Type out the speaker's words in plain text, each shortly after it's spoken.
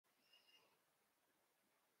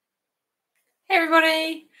Hey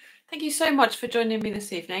everybody, thank you so much for joining me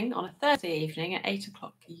this evening on a Thursday evening at 8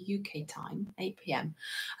 o'clock UK time, 8 p.m.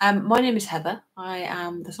 My name is Heather. I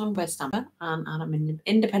am the Songbird Stamper and I'm an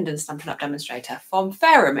independent Stampin' Up demonstrator from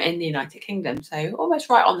Fareham in the United Kingdom, so almost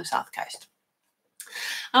right on the south coast.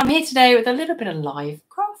 I'm here today with a little bit of live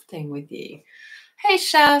crafting with you. Hey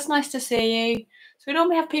Shaz, nice to see you. So we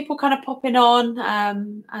normally have people kind of popping on,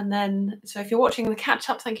 and then, so if you're watching the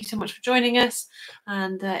catch-up, thank you so much for joining us.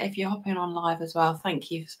 And if you're hopping on live as well,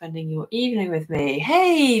 thank you for spending your evening with me.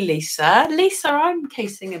 Hey, Lisa. Lisa, I'm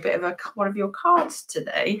casing a bit of one of your cards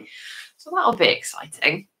today, so that'll be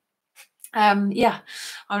exciting. Yeah,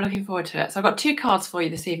 I'm looking forward to it. So I've got two cards for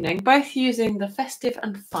you this evening, both using the Festive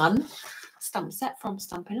and Fun stamp set from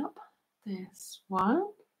Stampin' Up. This one.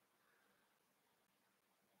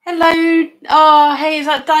 Hello. Oh, hey, is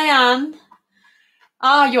that Diane?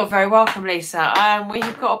 Ah, you're very welcome, Lisa. We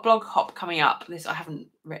have got a blog hop coming up. I haven't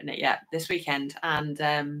written it yet, this weekend, and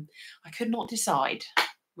I could not decide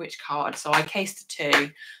which card, so I cased two.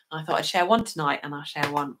 I thought I'd share one tonight, and I'll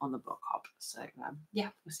share one on the blog hop. So yeah,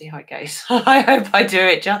 we'll see how it goes. I hope I do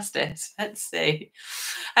it justice. Let's see.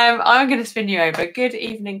 I'm going to spin you over. Good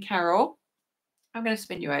evening, Carol. I'm going to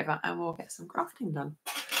spin you over, and we'll get some crafting done.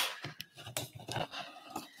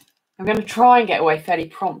 I'm going to try and get away fairly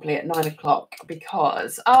promptly at 9 o'clock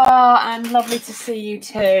because, and lovely to see you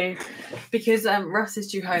too, because Russ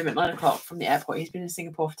is due home at 9 o'clock from the airport. He's been in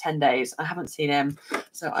Singapore for 10 days. I haven't seen him,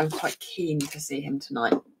 so I'm quite keen to see him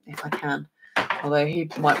tonight if I can. Although he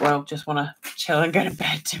might well just want to chill and go to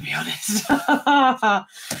bed, to be honest.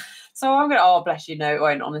 So I'm gonna. Oh, bless you. No, it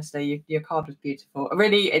won't. Honestly, your card was beautiful.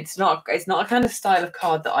 Really, it's not a kind of style of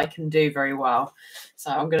card that I can do very well. So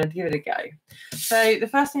I'm gonna give it a go. So the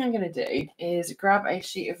first thing I'm gonna do is grab a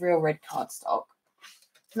sheet of real red cardstock.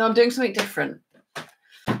 Now I'm doing something different.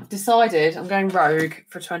 I've decided I'm going rogue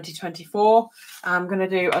for 2024. I'm gonna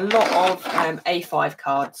do a lot of A5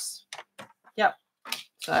 cards. Yep.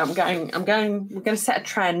 So we're gonna set a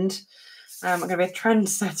trend. I'm gonna be a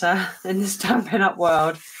trendsetter in the Stampin' Up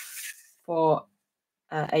world for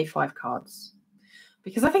A5 cards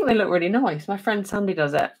because I think they look really nice. My friend Sandy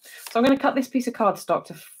does it. So I'm going to cut this piece of cardstock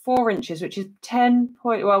to 4 inches, which is 10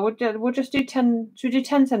 point. Well, we'll just do 10. Should we do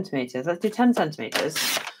 10 centimeters? Let's do 10 centimeters.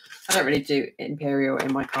 I don't really do imperial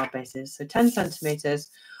in my card bases. So 10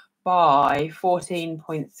 centimeters by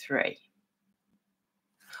 14.3.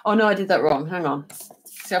 Oh no, I did that wrong. Hang on.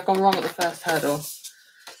 See, I've gone wrong at the first hurdle.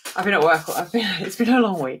 I've been at work. It's been a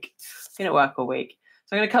long week. I've been at work all week.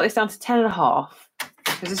 So I'm going to cut this down to 10.5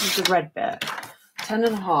 because this is the red bit.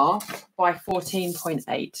 10.5 by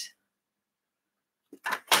 14.8.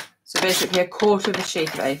 So basically a quarter of a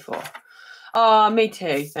sheet of A4. Oh, me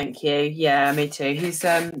too. Thank you. Yeah, me too. He's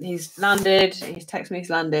landed. He's texted me he's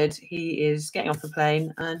landed. He is getting off the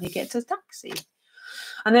plane and he gets a taxi.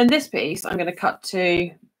 And then this piece I'm going to cut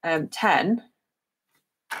to 10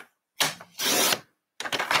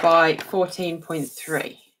 by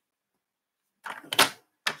 14.3.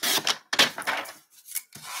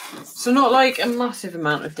 So not like a massive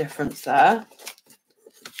amount of difference there.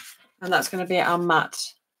 And that's going to be our mat.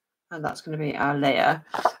 And that's going to be our layer.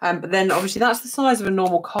 But then obviously that's the size of a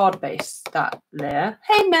normal card base, that layer.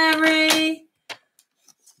 Hey, Mary.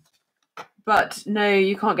 But no,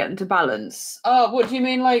 you can't get them to balance. Oh, what do you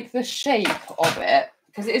mean, like the shape of it?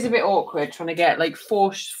 Because it is a bit awkward trying to get like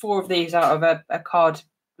four of these out of a card,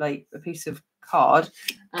 like a piece of card,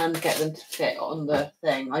 and get them to fit on the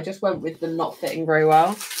thing. I just went with them not fitting very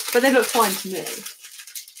well, but they look fine to me.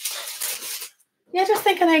 Yeah, I just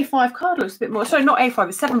think an A5 card looks a bit more. Sorry, not A5,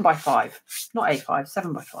 it's 7 by 5. Not A5,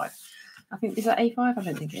 7 by 5. I think, is that A5? I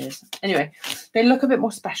don't think it is. Anyway, they look a bit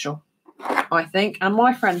more special, I think. And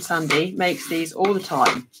my friend Sandy makes these all the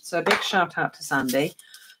time. So a big shout out to Sandy.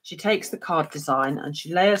 She takes the card design and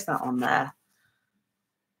she layers that on there.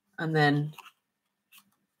 And then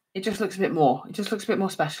it just looks a bit more. It just looks a bit more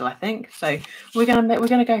special, I think. So we're gonna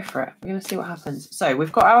go for it. We're gonna see what happens. So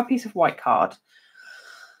we've got our piece of white card,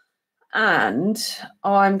 and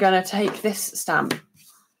I'm gonna take this stamp,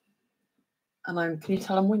 and can you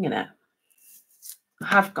tell I'm winging it? I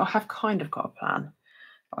have kind of got a plan,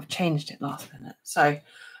 but I've changed it last minute. So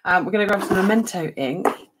we're gonna grab some Memento ink.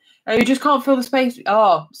 Oh, you just can't fill the space.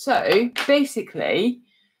 Oh, so basically.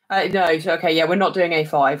 No, so okay, yeah, we're not doing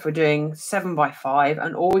A5, we're doing 7 by 5,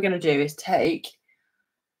 and all we're going to do is take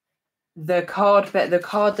the card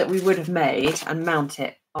that we would have made and mount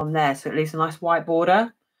it on there, so it leaves a nice white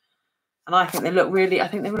border. And I think they look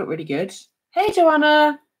really good. Hey,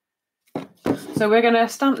 Joanna. So we're going to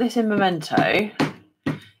stamp this in Memento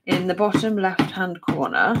in the bottom left-hand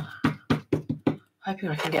corner. Hoping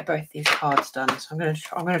I can get both these cards done. So I'm going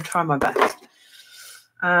to try my best.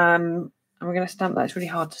 And we're going to stamp that. It's really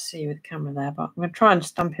hard to see with the camera there, but I'm going to try and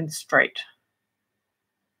stamp him straight.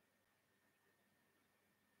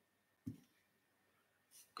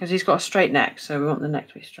 Because he's got a straight neck, so we want the neck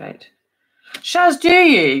to be straight. Shaz, do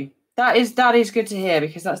you? That is good to hear,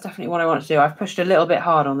 because that's definitely what I want to do. I've pushed a little bit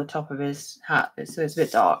hard on the top of his hat, so it's a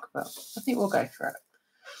bit dark, but I think we'll go for it.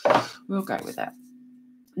 We'll go with it.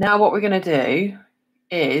 Now what we're going to do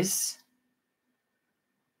is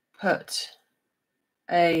put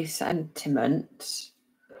a sentiment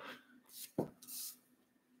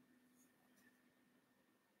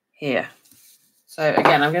here. So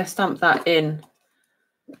again, I'm going to stamp that in.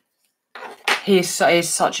 He's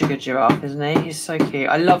such a good giraffe, isn't he? He's so cute.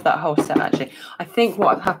 I love that whole set, actually. I think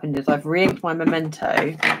what happened is I've re-inked my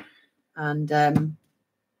memento, and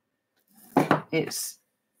it's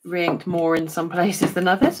re-inked more in some places than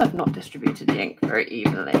others. I've not distributed the ink very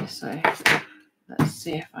evenly, so let's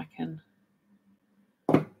see if I can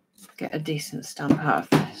get a decent stamp out of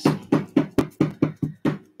this.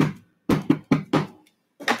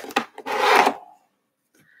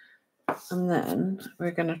 And then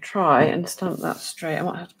we're going to try and stamp that straight. I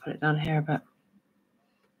might have to put it down here a bit.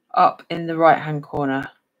 Up in the right-hand corner.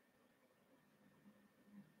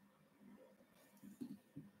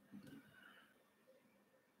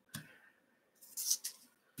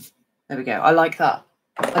 There we go. I like that.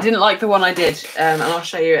 I didn't like the one I did, and I'll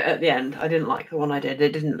show you it at the end. I didn't like the one I did.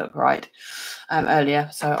 It didn't look right earlier,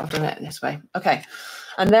 so I've done it this way. Okay,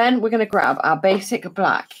 and then we're going to grab our basic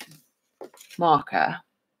black marker.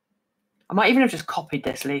 I might even have just copied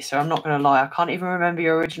this, Lisa. I'm not going to lie. I can't even remember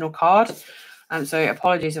your original card. So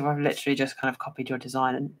apologies if I've literally just kind of copied your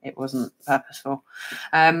design and it wasn't purposeful.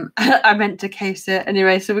 I meant to case it.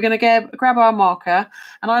 Anyway, so we're going to grab our marker,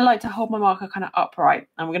 and I like to hold my marker kind of upright,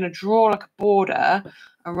 and we're going to draw like a border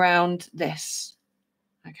around this.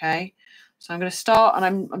 Okay, so I'm going to start, and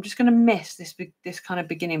I'm just going to miss this kind of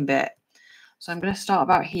beginning bit. So I'm going to start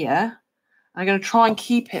about here. I'm going to try and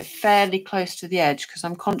keep it fairly close to the edge, because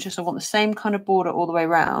I'm conscious I want the same kind of border all the way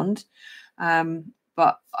around.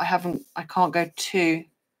 But I can't go too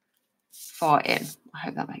far in. I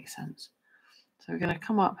hope that makes sense. So we're going to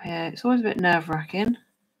come up here. It's always a bit nerve-wracking.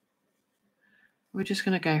 We're just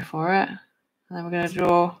going to go for it. And then we're going to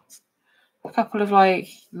draw a couple of like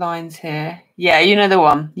lines here. Yeah, you know the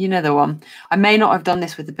one. You know the one. I may not have done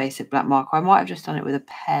this with the basic black marker. I might have just done it with a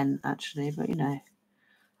pen, actually. But, you know,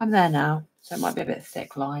 I'm there now. So it might be a bit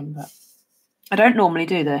thick line, but I don't normally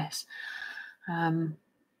do this. So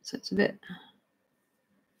it's a bit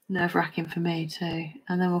nerve-wracking for me too.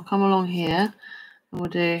 And then we'll come along here and we'll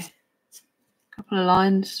do a couple of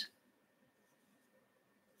lines.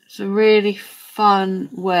 It's a really fun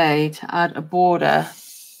way to add a border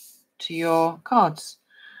to your cards.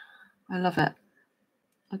 I love it.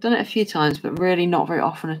 I've done it a few times, but really not very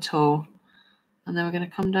often at all. And then we're going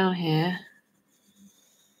to come down here.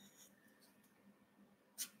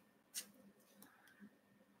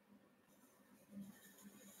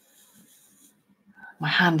 My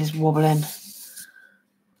hand is wobbling.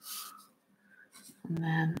 And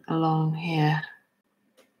then along here.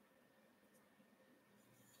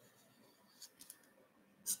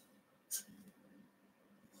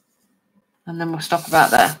 And then we'll stop about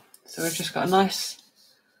there. So we've just got a nice...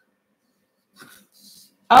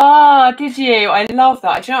 Ah, did you? I love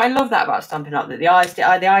that. Do you know what I love that about Stampin' Up? That the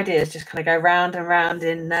ideas just kind of go round and round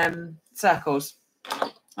in circles.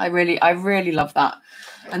 I really love that.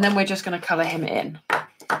 And then we're just going to colour him in.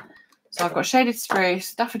 So I've got Shaded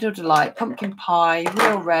Spruce, Daffodil Delight, Pumpkin Pie,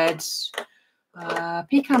 Real Red,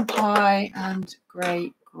 Pecan Pie, and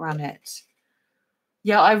Grey Granite.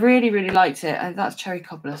 Yeah, I really liked it. And that's Cherry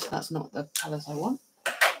Cobbler, so that's not the colours I want.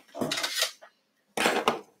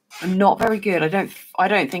 I'm not very good. I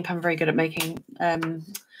don't think I'm very good at making kind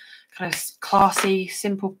of classy,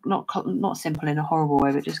 simple, not simple in a horrible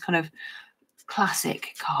way, but just kind of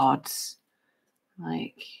classic cards.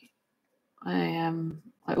 Like I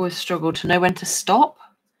always struggle to know when to stop.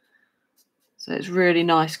 So it's really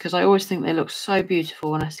nice, because I always think they look so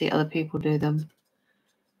beautiful when I see other people do them.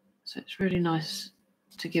 So it's really nice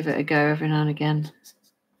to give it a go every now and again.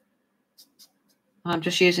 I'm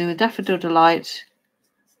just using the Daffodil Delight.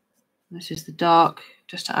 This is the dark,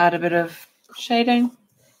 just to add a bit of shading.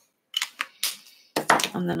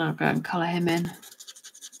 And then I'll go and colour him in.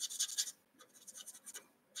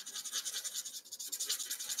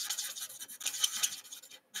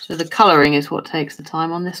 So the colouring is what takes the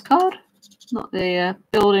time on this card, not the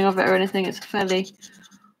building of it or anything. It's a fairly,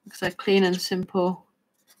 like I say, clean and simple,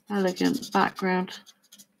 elegant background.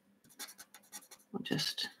 I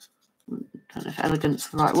don't know if elegant's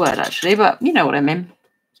the right word actually, but you know what I mean.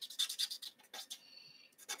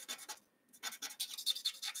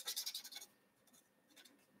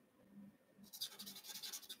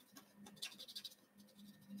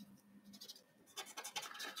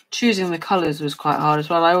 choosing the colours was quite hard as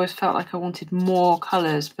well. I always felt like I wanted more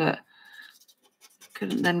colours, but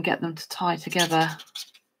couldn't then get them to tie together.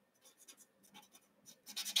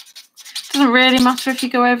 Doesn't really matter if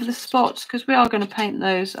you go over the spots, because we are going to paint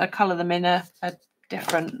those, colour them in a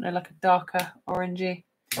different, like a darker orangey.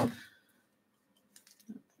 Zoom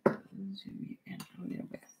in a little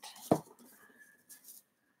bit.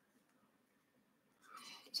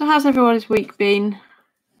 So how's everybody's week been?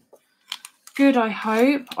 Good, I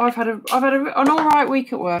hope. I've had an all right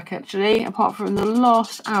week at work, actually, apart from the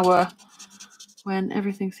last hour when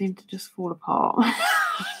everything seemed to just fall apart.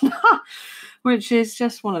 Which is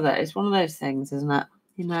just one of those things, isn't it?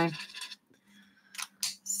 You know,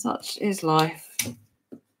 such is life.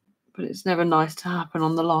 But it's never nice to happen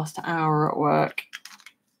on the last hour at work.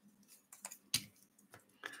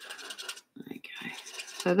 Okay,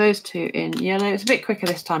 so those two in yellow. It's a bit quicker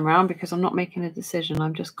this time around because I'm not making a decision.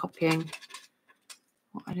 I'm just copying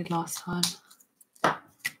what I did last time.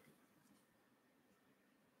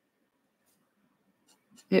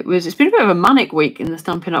 It's been a bit of a manic week in the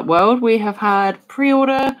Stampin' Up world. We have had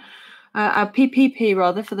pre-order, a PPP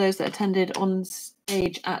rather, for those that attended on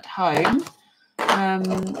stage at home.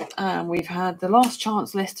 And we've had the last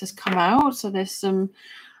chance list has come out. So there's some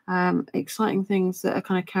exciting things that are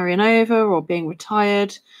kind of carrying over or being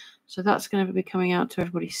retired. So that's going to be coming out to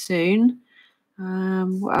everybody soon.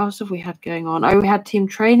 What else have we had going on? Oh, we had team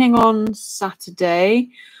training on Saturday.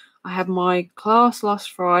 I had my class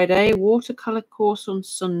last Friday, watercolour course on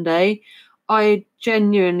Sunday. I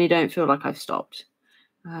genuinely don't feel like I've stopped.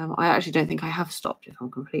 I actually don't think I have stopped, if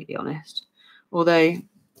I'm completely honest. Although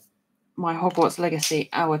my Hogwarts Legacy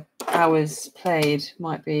hours played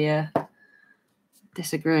might be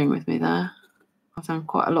disagreeing with me there. I've done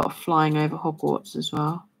quite a lot of flying over Hogwarts as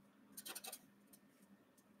well.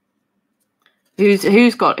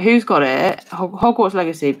 Who's got it? Hogwarts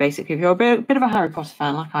Legacy, basically, if you're a bit of a Harry Potter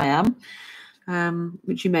fan like I am,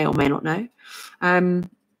 which you may or may not know,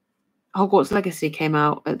 Hogwarts Legacy came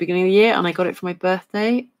out at the beginning of the year and I got it for my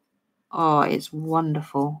birthday. Oh, it's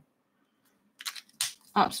wonderful.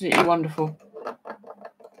 Absolutely wonderful.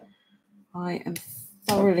 I am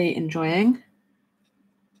thoroughly enjoying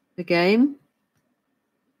the game.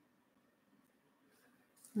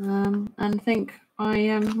 And think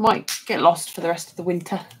I might get lost for the rest of the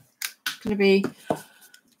winter. It's going to be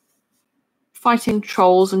fighting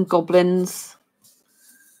trolls and goblins.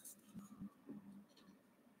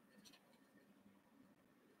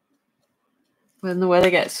 When the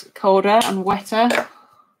weather gets colder and wetter.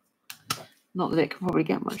 Not that it can probably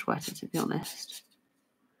get much wetter, to be honest.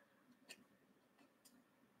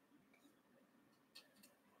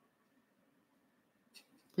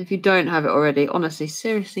 If you don't have it already, honestly,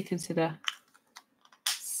 seriously consider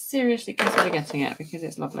getting it because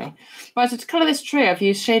it's lovely. Right, so to colour this tree, I've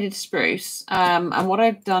used shaded spruce, and what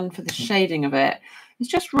I've done for the shading of it is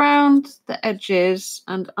just round the edges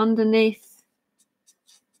and underneath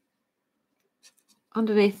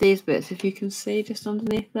these bits, if you can see, just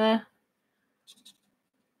underneath there.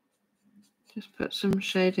 Just put some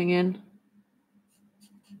shading in.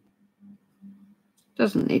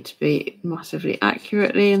 Doesn't need to be massively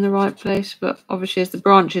accurately in the right place, but obviously as the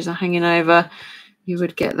branches are hanging over, you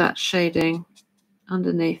would get that shading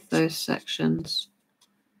underneath those sections.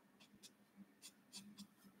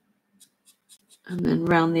 And then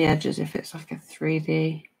round the edges if it's like a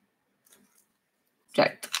 3D.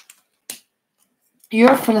 Okay.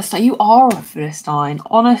 You're a Philistine. You are a Philistine.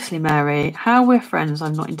 Honestly, Mary, how we're friends,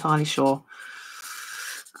 I'm not entirely sure.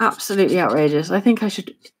 Absolutely outrageous. I think I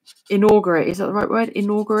should inaugurate. Is that the right word?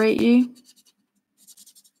 Inaugurate you?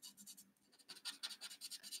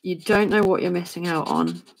 You don't know what you're missing out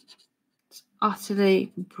on. It's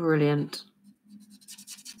utterly brilliant.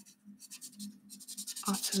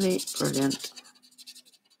 Utterly brilliant.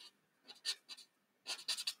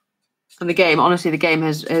 And the game, honestly, the game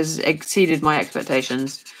has exceeded my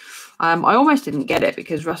expectations. I almost didn't get it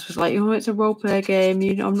because Russ was like, oh, it's a role-player game.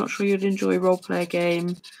 I'm not sure you'd enjoy a role-player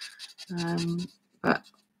game. But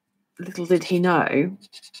little did he know,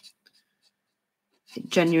 it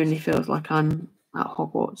genuinely feels like I'm at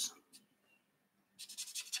Hogwarts.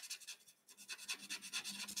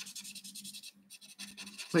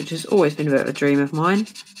 Which has always been a bit of a dream of mine.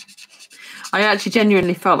 I actually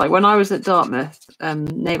genuinely felt like when I was at Dartmouth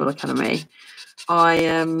Naval Academy, I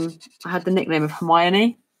had the nickname of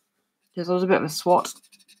Hermione because I was a bit of a swot.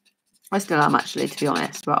 I still am, actually, to be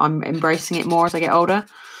honest, but I'm embracing it more as I get older.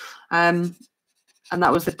 And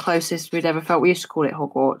that was the closest we'd ever felt. We used to call it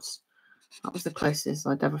Hogwarts. That was the closest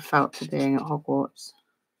I'd ever felt to being at Hogwarts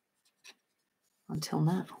until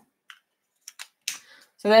now.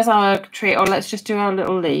 So there's our tree. Oh, let's just do our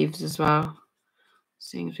little leaves as well.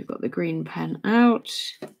 Seeing as we've got the green pen out,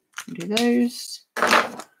 do those.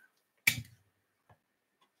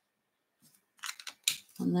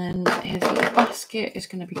 And then his little basket is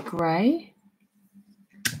going to be grey.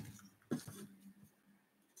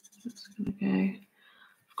 That's going to go.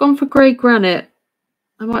 I've gone for grey granite.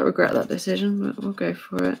 I might regret that decision, but we'll go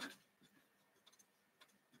for it.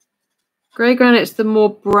 Grey granite's the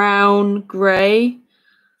more brown grey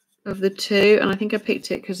of the two, and I think I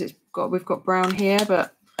picked it because we've got brown here,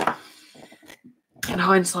 but in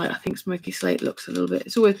hindsight, I think smoky slate looks a little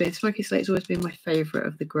bit. Smoky slate's always been my favourite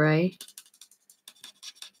of the grey.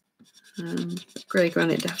 Grey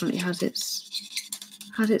granite definitely has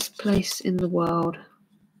its place in the world.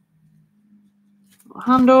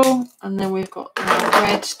 Handle, and then we've got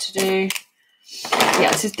red to do.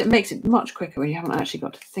 Yeah, it makes it much quicker when you haven't actually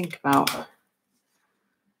got to think about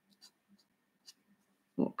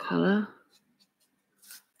what colour.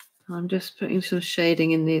 I'm just putting some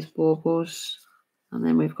shading in these baubles, and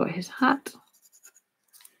then we've got his hat.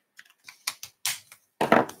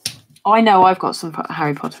 I know I've got some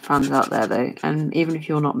Harry Potter fans out there though, and even if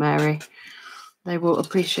you're not Mary, they will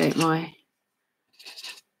appreciate my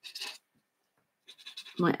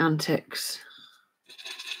antics.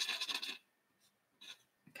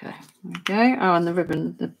 Okay, there we go. Oh, and the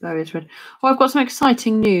ribbon, the bow is red. Oh, I've got some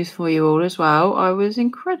exciting news for you all as well. I was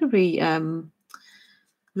incredibly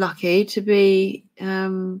lucky to be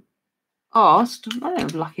asked, I don't know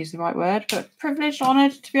if lucky is the right word, but privileged,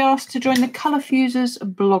 honoured to be asked to join the Colour Fusers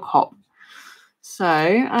blog hop. So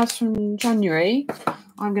as from January,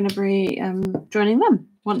 I'm going to be joining them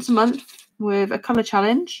once a month with a colour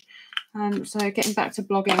challenge. So getting back to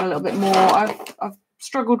blogging a little bit more. I've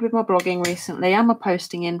struggled with my blogging recently and my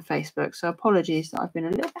posting in Facebook, so apologies that I've been a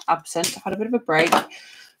little bit absent. I've had a bit of a break, but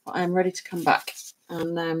I'm ready to come back.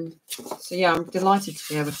 And so yeah, I'm delighted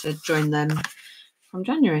to be able to join them from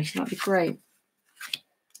January, so that'd be great.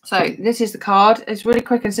 So this is the card. It's really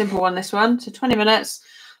quick and simple one, this one. So 20 minutes,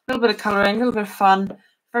 a little bit of colouring, a little bit of fun,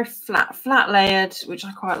 very flat layered, which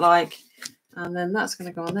I quite like. And then that's going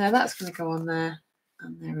to go on there, that's going to go on there,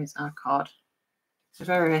 and there is our card. So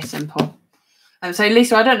very, very simple. So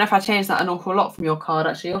Lisa, I don't know if I changed that an awful lot from your card.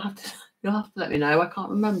 Actually, you'll have to let me know. I can't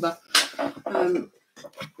remember,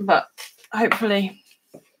 but hopefully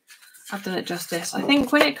I've done it justice. I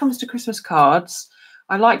think when it comes to Christmas cards,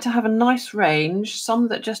 I like to have a nice range. Some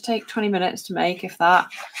that just take 20 minutes to make, if that,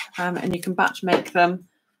 and you can batch make them,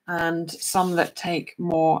 and some that take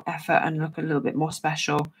more effort and look a little bit more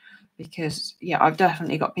special. Because yeah, I've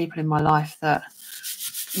definitely got people in my life that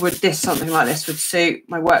something like this would suit.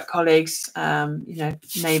 My work colleagues, you know,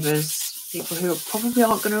 neighbours, people who probably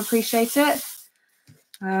aren't going to appreciate it.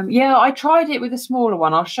 Yeah, I tried it with a smaller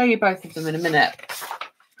one. I'll show you both of them in a minute.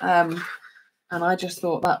 And I just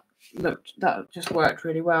thought that just worked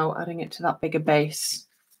really well, adding it to that bigger base.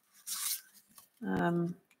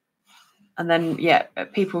 And then yeah,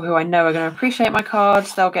 people who I know are going to appreciate my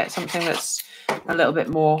cards, they'll get something that's a little bit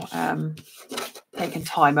more taken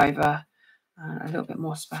time over. A little bit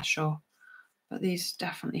more special, but these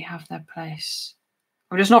definitely have their place.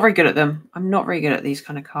 I'm just not very good at them. I'm not very good at these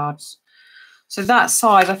kind of cards. So that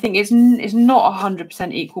size, I think, is not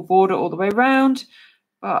 100% equal border all the way around,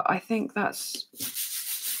 but I think that's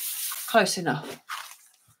close enough.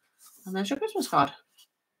 And there's your Christmas card.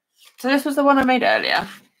 So this was the one I made earlier.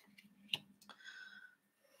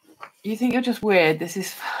 You think you're just weird. This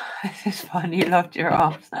is fun. You loved your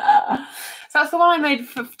arms. So that's the one I made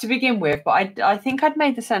to begin with, but I think I'd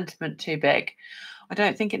made the sentiment too big. I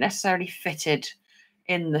don't think it necessarily fitted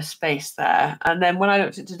in the space there. And then when I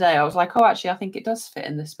looked at it today, I was like, oh, actually, I think it does fit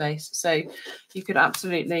in the space. So you could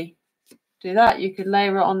absolutely do that. You could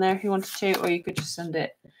layer it on there if you wanted to, or you could just send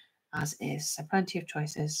it as is. So plenty of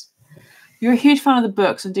choices. You're a huge fan of the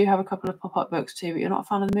books and do have a couple of pop-up books too, but you're not a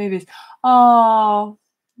fan of the movies. Oh,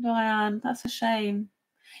 Diane, that's a shame.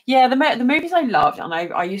 Yeah, the movies I loved, and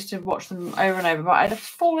I used to watch them over and over, but I'd have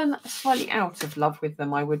fallen slightly out of love with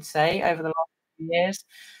them, I would say, over the last few years.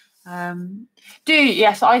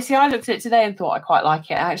 Yes, I looked at it today and thought I quite like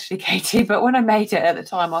it, actually, Katie, but when I made it at the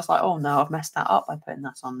time, I was like, oh no, I've messed that up by putting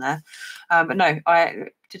that on there. But no,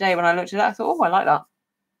 today when I looked at it, I thought, oh, I like that.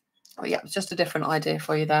 Oh yeah, it's just a different idea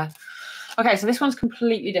for you there. Okay, so this one's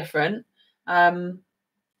completely different.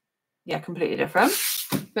 Yeah, completely different.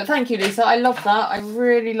 But thank you, Lisa. I love that. I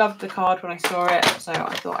really loved the card when I saw it, so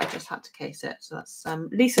I thought I just had to case it. So that's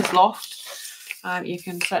Lisa's Loft. You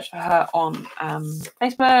can search for her on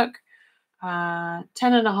Facebook. 10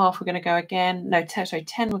 and a half we're going to go again. No, sorry,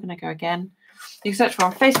 10 we're going to go again. You can search for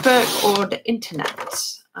on Facebook or the internet.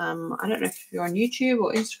 I don't know if you're on YouTube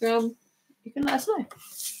or Instagram. You can let us know.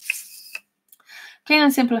 Clean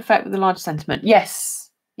and simple effect with a large sentiment. Yes.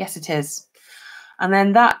 Yes, it is. And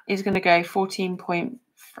then that is going to go 14.3.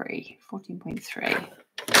 14.3.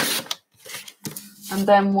 And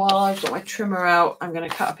then while I've got my trimmer out, I'm going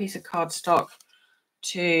to cut a piece of cardstock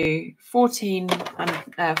to 14 and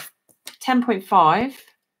 10.5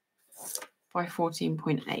 by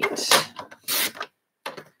 14.8.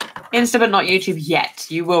 Insta, but not YouTube yet.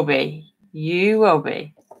 You will be. You will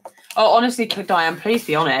be. Oh, honestly, Diane, please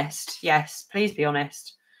be honest. Yes, please be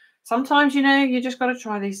honest. Sometimes, you know, you just got to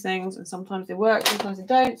try these things, and sometimes they work, sometimes they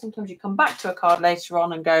don't. Sometimes you come back to a card later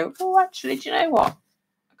on and go, oh, actually, do you know what?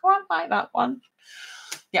 I quite like that one.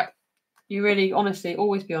 Yeah, you really, honestly,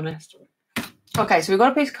 always be honest. Okay, so we've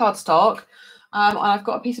got a piece of cardstock, and I've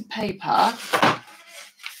got a piece of paper. I've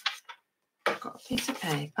got a piece of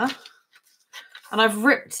paper, and I've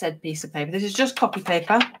ripped said piece of paper. This is just copy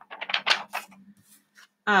paper.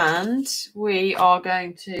 And we are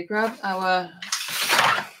going to grab our,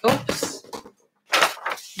 oops,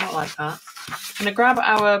 not like that. I'm going to grab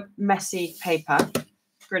our messy paper,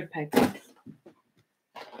 grid paper,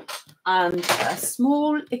 and a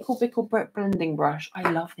small Ickle Bickle blending brush. I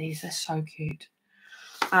love these, they're so cute.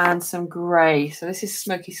 And some grey. So this is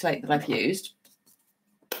Smoky Slate that I've used.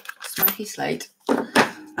 Smoky Slate.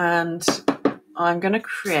 And I'm going to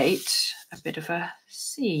create a bit of a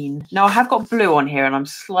scene. Now, I have got blue on here and I'm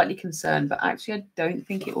slightly concerned, but actually I don't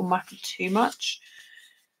think it will matter too much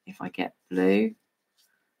if I get blue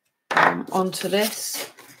onto this.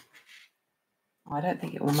 I don't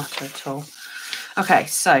think it will matter at all. Okay,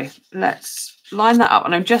 so let's line that up,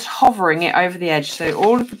 and I'm just hovering it over the edge. So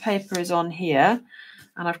all of the paper is on here,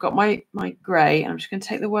 and I've got my grey, and I'm just going to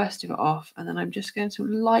take the worst of it off, and then I'm just going to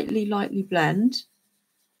lightly blend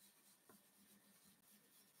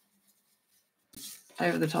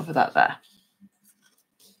over the top of that there.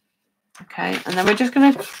 Okay, and then we're just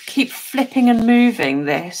going to keep flipping and moving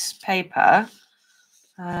this paper.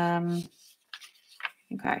 I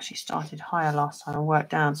think I actually started higher last time and worked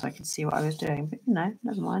down so I could see what I was doing, but you know,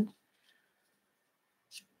 never mind.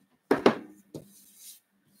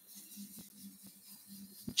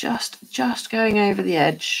 Just going over the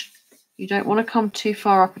edge. You don't want to come too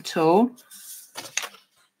far up at all.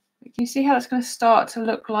 Can you see how it's going to start to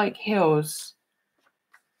look like hills?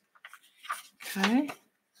 Okay.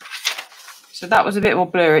 So that was a bit more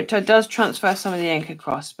blurry. It does transfer some of the ink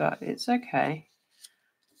across, but it's okay.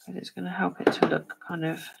 But it's going to help it to look kind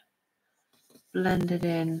of blended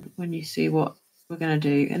in when you see what we're going to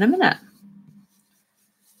do in a minute.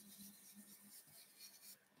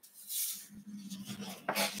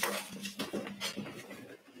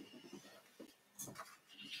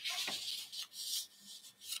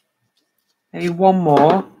 Maybe one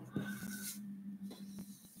more.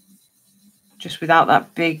 Just without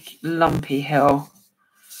that big lumpy hill.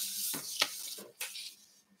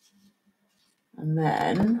 And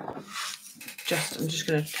then I'm just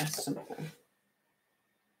going to test something.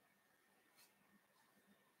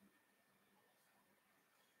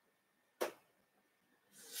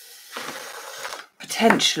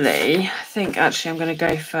 Potentially, I think actually I'm going to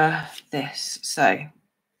go for this. So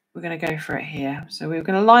we're going to go for it here. So we're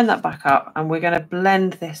going to line that back up, and we're going to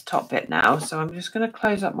blend this top bit now. So I'm just going to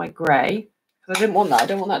close up my grey, because I didn't want that. I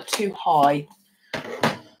don't want that too high.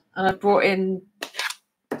 And I've brought in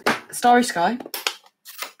Starry Sky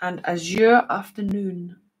and Azure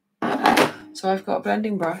Afternoon. So I've got a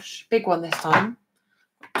blending brush, big one this time.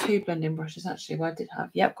 2 blending brushes actually. Well, I did have,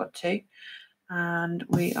 yep, got 2. And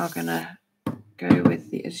we are going to go with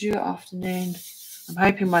the Azure Afternoon. I'm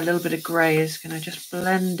hoping my little bit of grey is going to just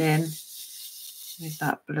blend in with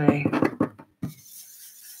that blue.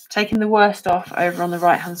 Taking the worst off over on the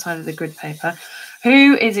right hand side of the grid paper.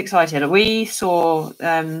 Who is excited? We saw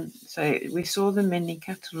we saw the mini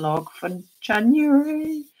catalogue for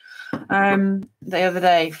January the other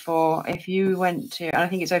day. For if you went to, and I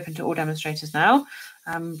think it's open to all demonstrators now,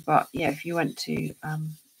 but yeah, if you went to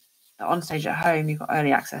the On Stage at Home, you've got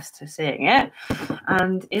early access to seeing it,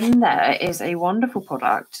 and in there is a wonderful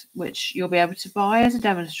product which you'll be able to buy as a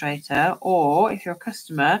demonstrator, or if you're a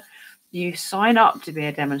customer, you sign up to be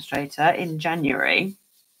a demonstrator in January.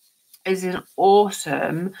 Is an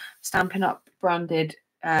awesome Stampin' Up branded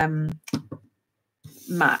mat,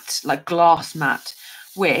 like glass mat,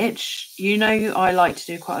 which, you know, I like to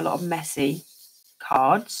do quite a lot of messy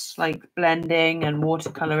cards, like blending and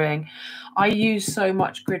watercolouring. I use so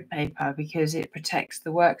much grid paper because it protects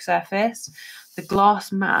the work surface. The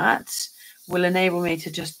glass mat will enable me to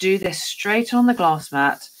just do this straight on the glass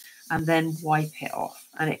mat and then wipe it off.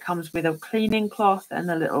 and it comes with a cleaning cloth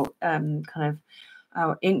and a little kind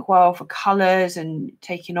of inkwell for colours and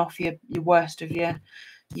taking off your worst of your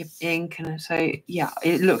ink. And so yeah,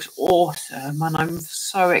 it looks awesome, and I'm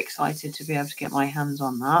so excited to be able to get my hands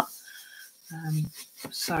on that.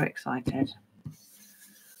 So excited.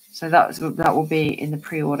 So that will be in the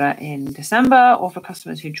pre-order in December, or for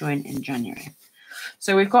customers who join in January.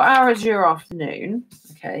 So we've got our Azure Afternoon,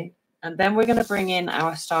 okay, and then we're going to bring in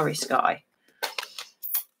our Starry Sky.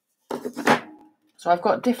 So I've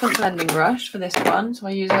got different blending brush for this one. So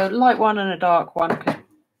I use a light one and a dark one.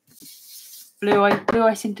 Blue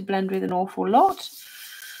I seem to blend with an awful lot.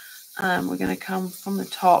 We're going to come from the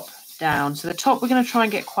top down. So the top we're going to try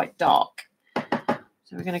and get quite dark.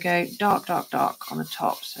 So we're going to go dark, dark, dark on the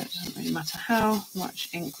top. So it doesn't really matter how much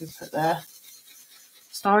ink we put there.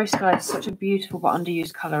 Starry Sky is such a beautiful but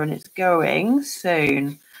underused colour, and it's going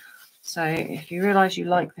soon. So if you realise you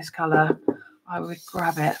like this colour, I would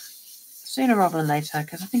grab it sooner rather than later,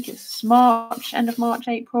 because I think it's March, end of March,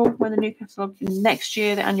 April, when the new catalogue, next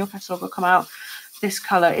year, the annual catalogue will come out. This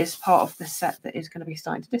colour is part of the set that is going to be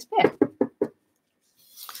starting to disappear.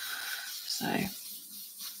 So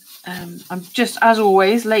I'm just, as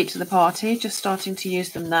always, late to the party, just starting to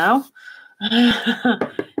use them now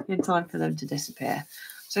in time for them to disappear.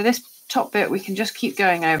 So this top bit we can just keep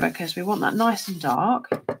going over because we want that nice and dark.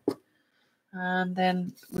 And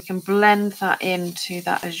then we can blend that into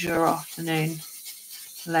that Azure Afternoon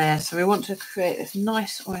layer. So we want to create this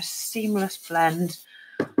nice or a seamless blend,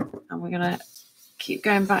 and we're going to keep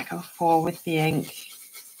going back and forth with the ink,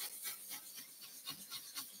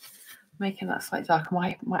 making that slightly darker.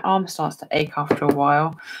 My arm starts to ache after a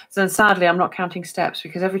while. So then sadly I'm not counting steps,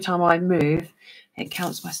 because every time I move it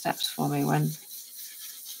counts my steps for me when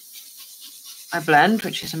I blend,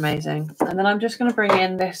 which is amazing. And then I'm just going to bring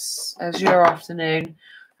in this Azure Afternoon.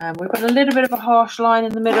 We've got a little bit of a harsh line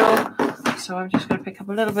in the middle, so I'm just going to pick up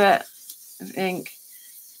a little bit of ink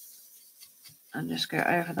and just go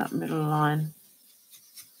over that middle line,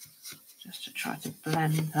 just to try to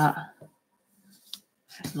blend that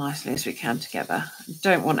as nicely as we can together. I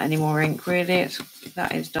don't want any more ink really,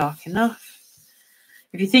 that is dark enough.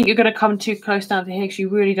 If you think you're going to come too close down to here because you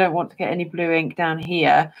really don't want to get any blue ink down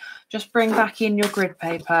here, just bring back in your grid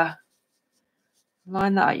paper,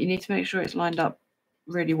 line that up. You need to make sure it's lined up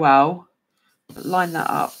really well, but line that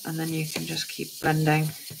up, and then you can just keep blending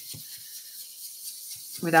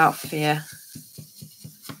without fear.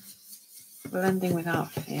 Blending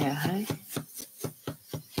without fear, hey?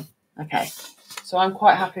 Okay, so I'm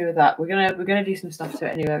quite happy with that. We're gonna do some stuff to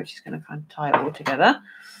it anyway, which is going to kind of tie it all together.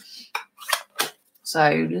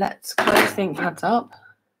 So let's close the ink pads up,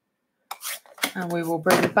 and we will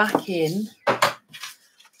bring back in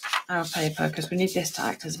our paper because we need this to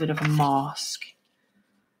act as a bit of a mask.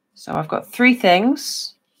 So I've got 3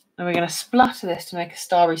 things, and we're going to splatter this to make a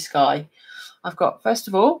starry sky. I've got, first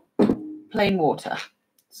of all, plain water,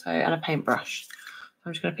 and a paintbrush.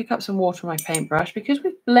 I'm just going to pick up some water on my paintbrush because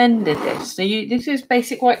we've blended this. So this is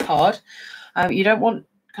basic white card. You don't want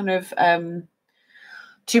kind of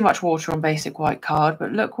too much water on basic white card,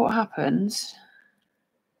 but look what happens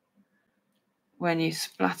when you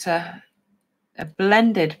splatter a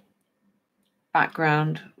blended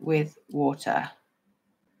background with water.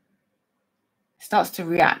 It starts to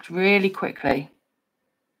react really quickly.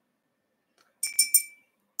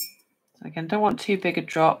 So again, don't want too big of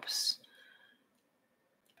drops,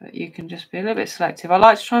 but you can just be a little bit selective. I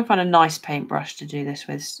like to try and find a nice paintbrush to do this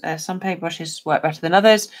with. Some paintbrushes work better than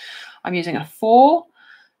others. I'm using a 4.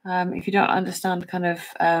 If you don't understand kind of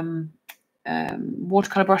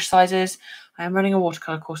watercolor brush sizes, I am running a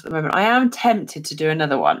watercolor course at the moment. I am tempted to do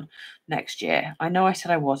another one next year. I know I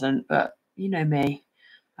said I wasn't, but you know me.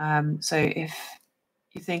 So if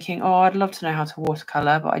you're thinking, oh, I'd love to know how to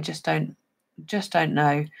watercolor, but I just don't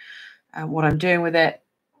know what I'm doing with it,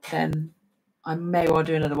 then I may well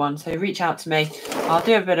do another one. So reach out to me. I'll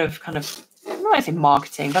do a bit of kind of, I'm not saying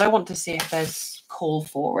marketing, but I want to see if there's call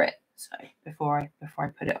for it. So before I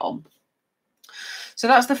put it on. So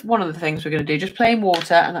that's one of the things we're going to do, just plain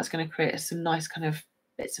water, and that's going to create some nice kind of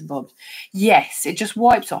bits and bobs. Yes, it just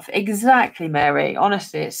wipes off. Exactly, Mary.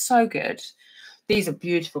 Honestly, it's so good. These are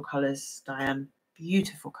beautiful colours, Diane.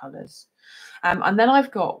 Beautiful colours. And then I've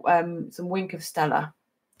got some Wink of Stella.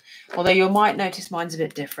 Although you might notice mine's a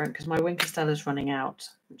bit different because my Wink of Stella's running out,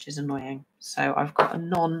 which is annoying. So I've got a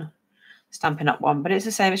non-Stampin' Up one, but it's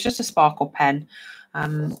the same. It's just a sparkle pen.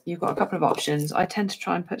 You've got a couple of options. I tend to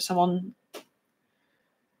try and put some on.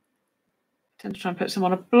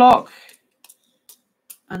 A block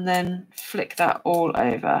and then flick that all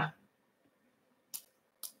over.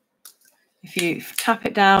 If you tap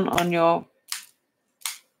it down on your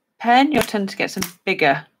pen, you'll tend to get some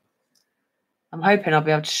bigger. I'm hoping I'll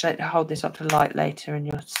be able to hold this up to light later and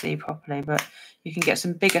you'll see properly, but you can get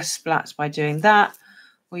some bigger splats by doing that,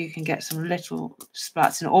 or you can get some little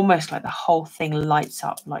splats and almost like the whole thing lights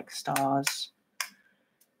up like stars.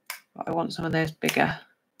 But I want some of those bigger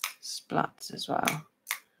splats as well.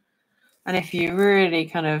 And if you really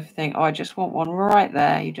kind of think, oh, I just want one right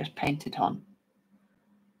there, you just paint it on.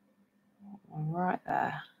 One right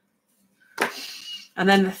there. And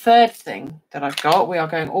then the third thing that I've got, we are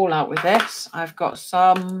going all out with this. I've got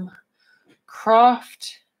some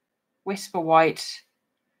Craft Whisper White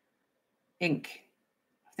ink.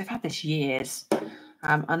 They've had this years.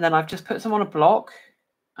 And then I've just put some on a block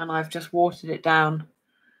and I've just watered it down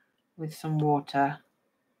with some water.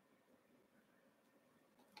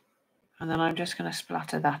 And then I'm just going to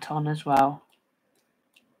splatter that on as well.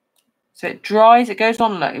 So it dries, it goes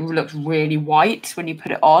on, it looks really white when you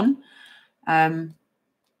put it on.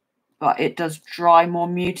 But it does dry more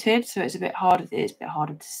muted, so it's a bit harder. It's a bit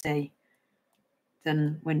harder to see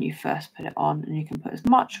than when you first put it on. And you can put as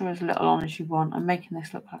much or as little on as you want. I'm making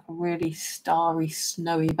this look like a really starry,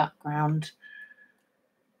 snowy background.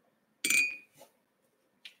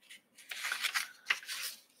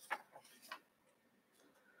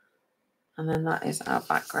 And then that is our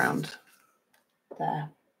background there.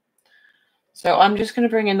 So I'm just going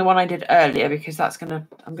to bring in the one I did earlier because I'm going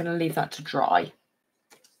to leave that to dry.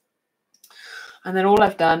 And then all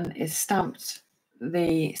I've done is stamped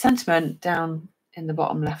the sentiment down in the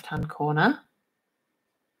bottom left-hand corner.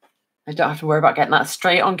 I don't have to worry about getting that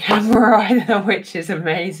straight on camera either, which is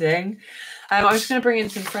amazing. I'm just going to bring in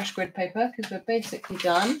some fresh grid paper because we're basically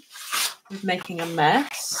done with making a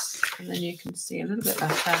mess. And then you can see a little bit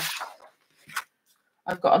better.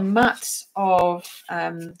 I've got a mat of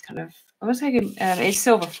kind of, I was thinking it's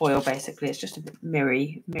silver foil basically. It's just a bit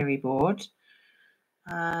mirror board.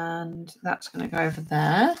 And that's going to go over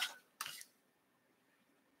there.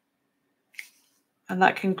 And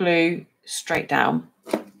that can glue straight down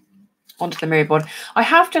onto the mirror board. I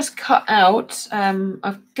have just cut out,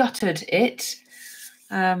 I've gutted it.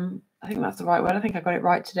 I think that's the right word. I think I got it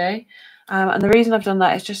right today. And the reason I've done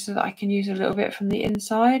that is just so that I can use a little bit from the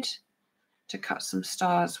inside to cut some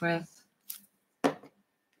stars with.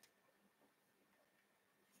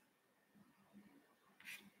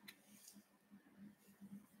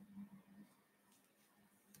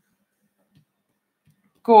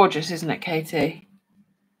 Gorgeous, isn't it, Katie?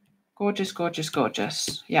 Gorgeous, gorgeous,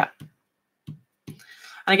 gorgeous. Yeah. And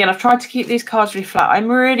again, I've tried to keep these cards really flat. I'm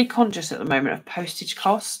really conscious at the moment of postage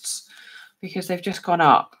costs because they've just gone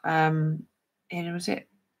up. Was it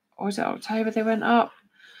October they went up?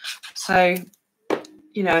 So,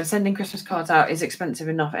 you know, and sending Christmas cards out is expensive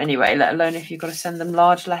enough anyway, let alone if you've got to send them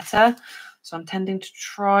large letter. So I'm tending to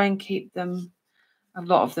try and keep them, a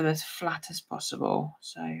lot of them, as flat as possible.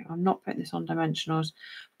 So I'm not putting this on dimensionals.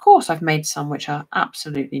 Of course, I've made some which are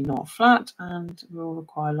absolutely not flat and will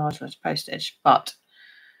require large letter postage, but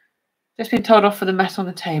just been told off for the mess on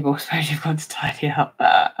the table. I suppose you've got to tidy up.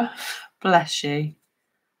 Bless you.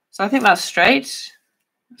 So I think that's straight.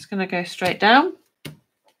 It's going to go straight down.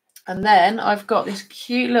 And then I've got this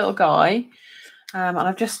cute little guy. And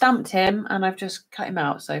I've just stamped him and I've just cut him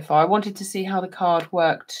out so far. I wanted to see how the card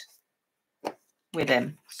worked with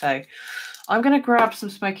him. So I'm going to grab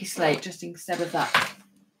some smoky slate just instead of that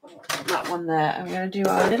one there. I'm going to do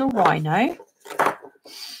our little rhino.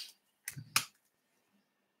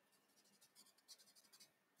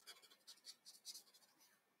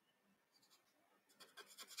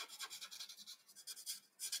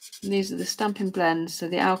 And these are the Stampin' blends, so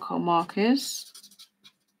the alcohol markers.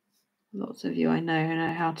 Lots of you I know who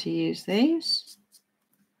know how to use these.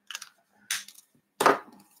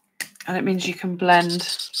 And it means you can blend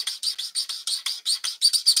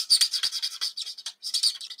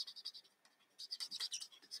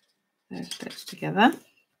those bits together.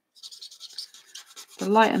 The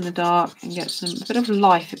light and the dark, and get a bit of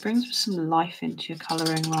life. It brings some life into your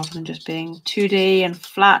colouring rather than just being 2D and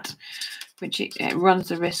flat, which it runs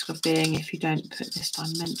the risk of being if you don't put this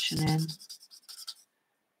dimension in.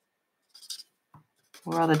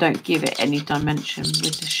 Or rather, don't give it any dimension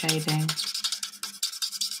with the shading.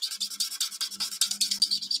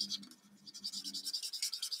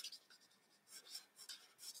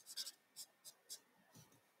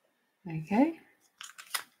 Okay.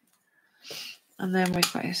 And then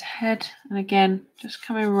we've got his head. And again, just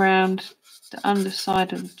coming around the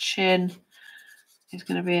underside of the chin is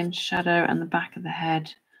going to be in shadow, and the back of the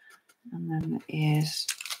head. And then the ears.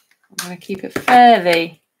 I'm going to keep it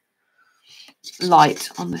fairly light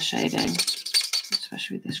on the shading,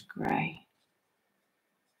 especially with this grey.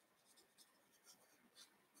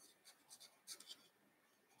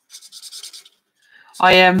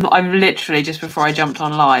 I'm literally just before I jumped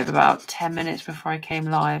on live, about 10 minutes before I came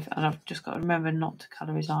live, and I've just got to remember not to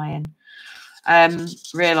colour his eye in.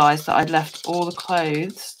 Realised that I'd left all the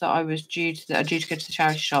clothes that are due to go to the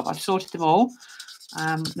charity shop. I've sorted them all.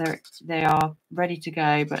 They are ready to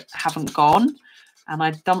go, but haven't gone. And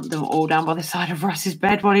I dumped them all down by the side of Russ's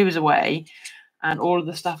bed while he was away, and all of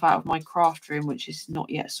the stuff out of my craft room, which is not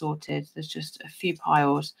yet sorted. There's just a few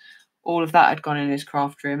piles. All of that had gone in his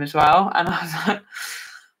craft room as well. And I was like, I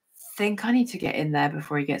think I need to get in there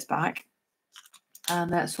before he gets back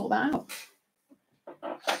and sort that out.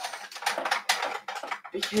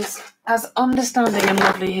 Because as understanding and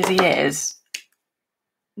lovely as he is,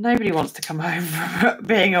 nobody wants to come home from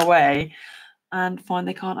being away and find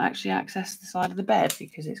they can't actually access the side of the bed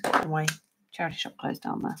because it's got all my charity shop clothes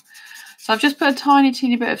down there. So I've just put a tiny,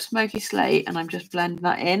 teeny bit of smoky slate and I'm just blending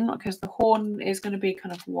that in because the horn is going to be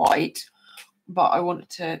kind of white, but I wanted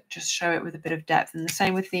to just show it with a bit of depth. And the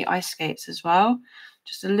same with the ice skates as well.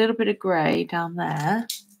 Just a little bit of grey down there,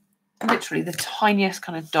 literally the tiniest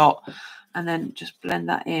kind of dot, and then just blend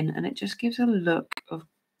that in and it just gives a look of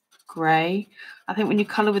grey. I think when you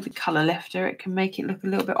colour with the colour lifter, it can make it look a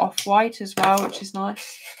little bit off-white as well, which is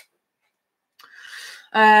nice.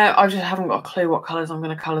 I just haven't got a clue what colours I'm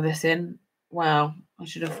going to colour this in. Wow, I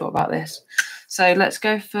should have thought about this. So let's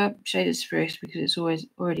go for Shaded Spruce because it's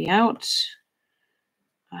already out.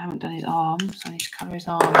 I haven't done his arm, so I need to colour his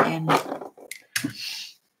arm in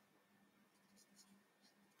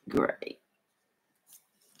grey.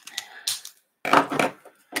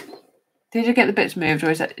 Did I get the bits moved,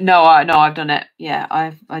 or is it? No, I've done it. Yeah,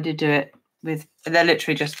 I did do it with. They're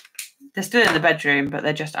literally just. They're still in the bedroom, but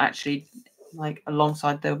they're just actually like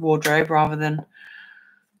alongside the wardrobe rather than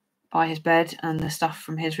by his bed. And the stuff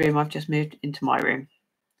from his room I've just moved into my room.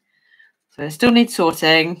 So it still needs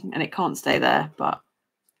sorting, and it can't stay there. But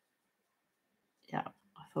yeah,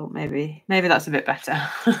 I thought maybe that's a bit better.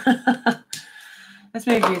 Let's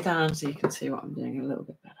move you down so you can see what I'm doing a little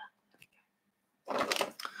bit better.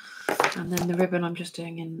 And then the ribbon I'm just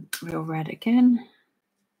doing in real red again.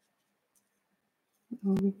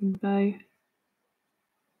 Little ribbon bow.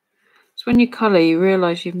 So when you colour, you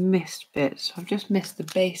realise you've missed bits. I've just missed the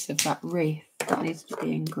base of that wreath. That needs to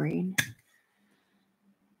be in green.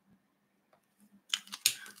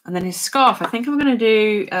 And then his scarf, I think I'm going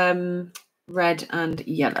to do red and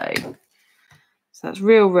yellow. So that's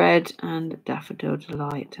Real Red and Daffodil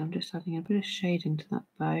Delight. I'm just adding a bit of shading to that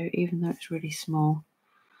bow, even though it's really small.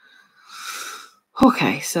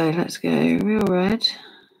 Okay, so let's go Real Red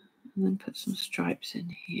and then put some stripes in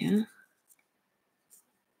here.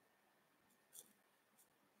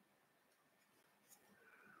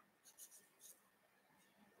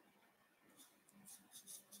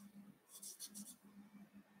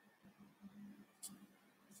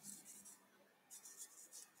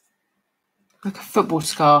 Like a football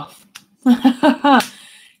scarf.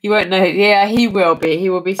 You won't know. Yeah, he will be.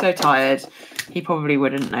 He will be so tired. He probably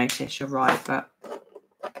wouldn't notice, you're right, but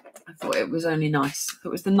I thought it was only nice. It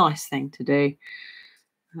was the nice thing to do.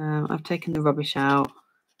 I've taken the rubbish out.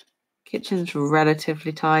 Kitchen's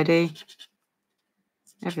relatively tidy.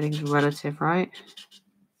 Everything's relative, right?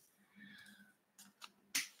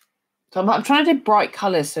 So I'm trying to do bright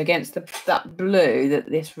colours, so against that blue that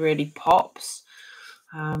this really pops.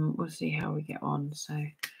 We'll see how we get on. So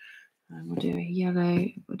we'll do a yellow.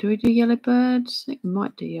 Do we do yellow birds? I think we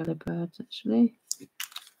might do yellow birds actually.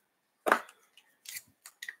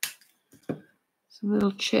 Some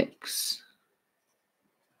little chicks.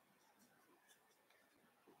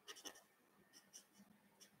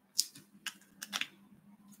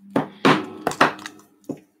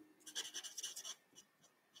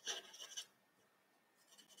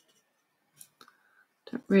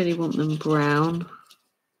 Don't really want them brown.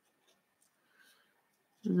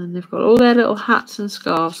 And then they've got all their little hats and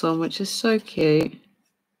scarves on, which is so cute.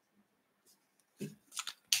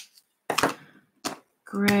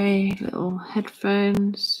 Grey little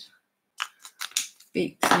headphones.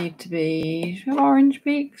 Beaks need to be orange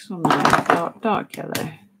beaks or no? Dark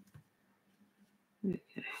yellow.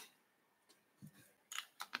 Okay.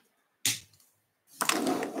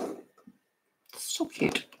 So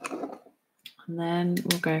cute. And then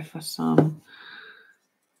we'll go for some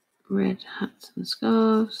red hats and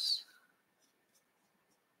scarves.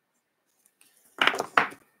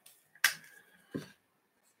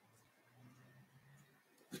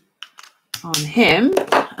 On him,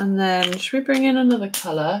 and then should we bring in another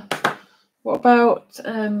colour? What about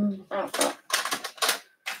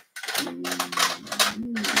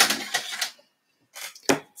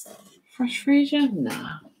Fresh Freesia?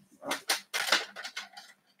 Nah.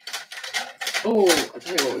 Oh, I'll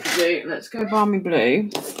tell you what we can do. Let's go balmy blue.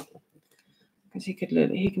 Because he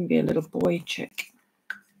can be a little boy chick.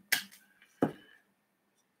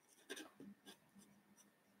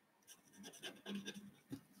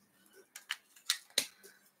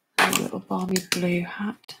 A little balmy blue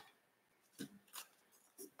hat.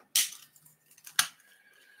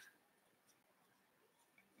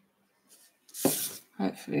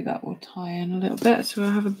 Hopefully that will tie in a little bit. So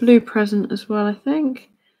we'll have a blue present as well, I think.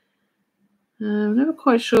 I'm never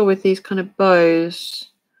quite sure with these kind of bows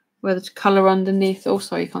whether to colour underneath. Oh,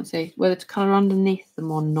 sorry, you can't see. Whether to colour underneath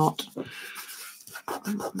them or not.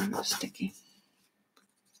 Oh, no, it's sticky.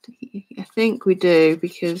 I think we do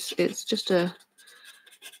because it's just a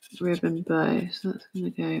ribbon bow. So that's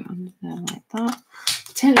going to go under there like that.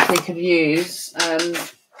 Potentially could use...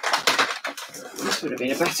 this would have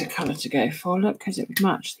been a better colour to go for, look, because it would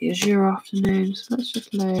match the azure afternoon. So let's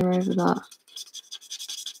just layer over that.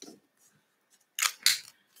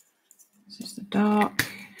 This is the dark.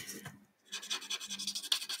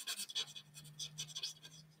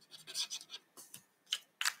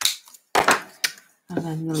 And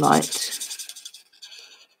then the light.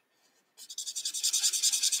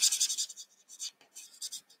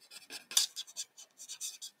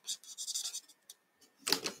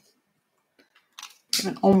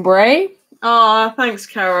 An ombre. Ah, thanks,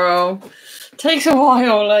 Carol. Takes a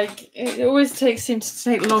while. Like it always seems to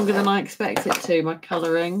take longer than I expect it to. My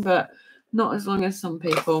colouring, but not as long as some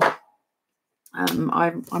people.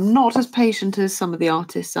 I'm not as patient as some of the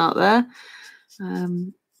artists out there.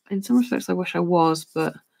 In some respects, I wish I was,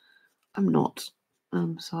 but I'm not.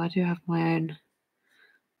 So I do have my own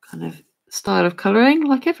kind of style of colouring,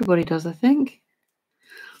 like everybody does, I think.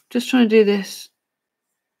 Just trying to do this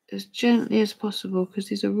as gently as possible because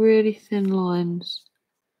these are really thin lines.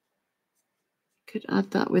 Could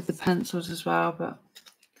add that with the pencils as well, but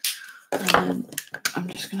I'm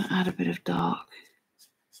just going to add a bit of dark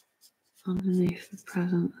underneath the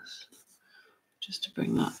presents just to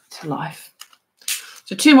bring that to life.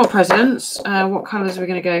 So 2 more presents. What colours are we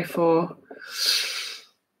going to go for?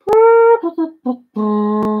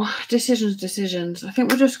 Decisions. I think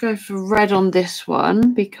we'll just go for red on this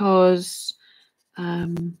one because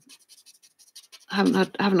I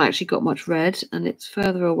haven't actually got much red and it's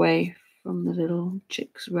further away from the little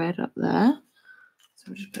chick's red up there. So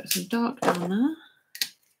we'll just put some dark down there.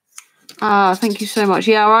 Ah, thank you so much.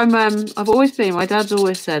 Yeah, I've always been, my dad's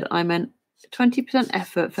always said I'm an 20%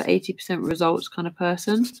 effort for 80% results kind of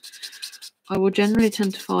person. I will generally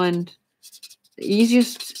tend to find the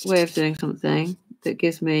easiest way of doing something that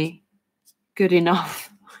gives me good enough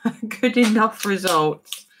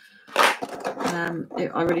results.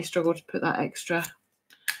 I really struggle to put that extra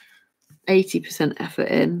 80% effort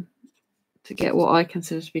in to get what I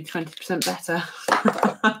consider to be 20% better.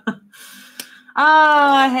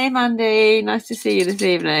 Ah, hey Mandy, nice to see you this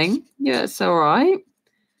evening. Yeah, it's all right.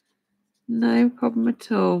 No problem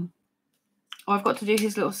at all. Oh, I've got to do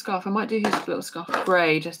his little scarf. I might do his little scarf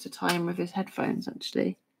grey just to tie him with his headphones,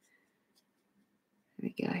 actually. There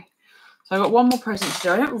we go. So I've got one more present to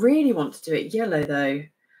do. I don't really want to do it yellow, though.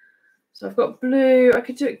 So I've got blue. I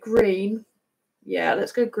could do it green. Yeah,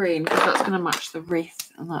 let's go green because that's going to match the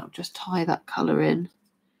wreath and that'll just tie that colour in.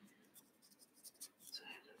 So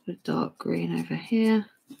a dark green over here.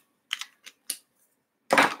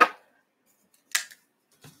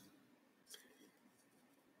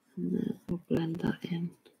 And then we'll blend that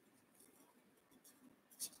in.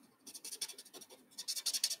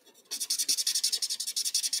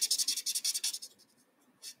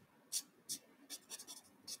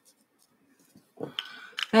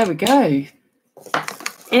 There we go.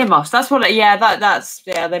 Earmuffs. That's what. Yeah, that's.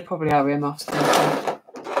 Yeah, they probably are earmuffs.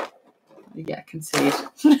 Yeah, concede.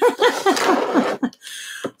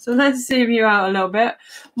 So let's zoom you out a little bit.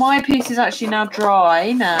 My piece is actually now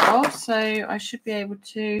dry now, so I should be able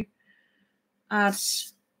to add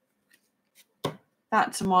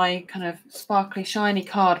that to my kind of sparkly, shiny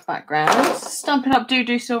card background. Stampin' Up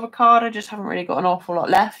do silver card. I just haven't really got an awful lot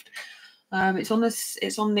left. It's on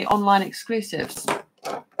the online exclusives.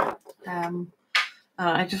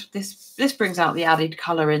 This brings out the added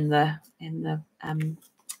colour in the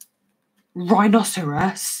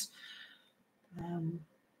rhinoceros.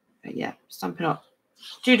 But yeah, Stampin' Up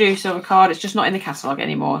do silver card. It's just not in the catalogue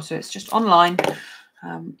anymore, so it's just online.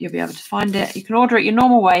 You'll be able to find it. You can order it your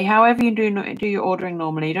normal way, however you do your ordering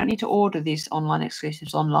normally. You don't need to order these online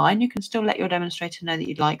exclusives online. You can still let your demonstrator know that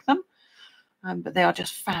you'd like them, but they are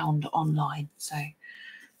just found online. So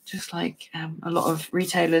just like a lot of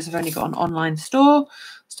retailers have only got an online store,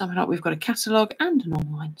 Stampin' Up we've got a catalogue and an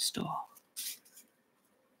online store.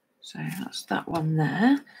 So that's that one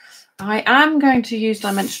there. I am going to use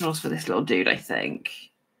dimensionals for this little dude, I think.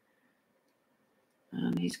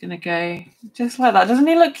 And he's going to go just like that. Doesn't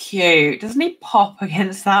he look cute? Doesn't he pop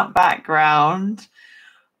against that background?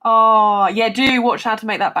 Oh, yeah, do watch how to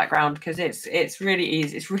make that background because it's really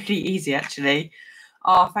easy. It's really easy, actually.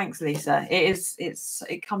 Oh, thanks, Lisa.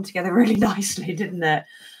 It come together really nicely, didn't it?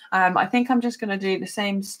 I think I'm just going to do the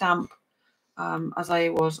same stamp as I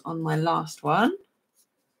was on my last one.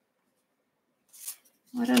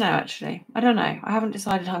 I don't know, actually. I don't know. I haven't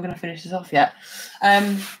decided how I'm going to finish this off yet.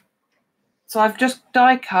 So I've just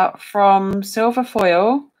die cut from silver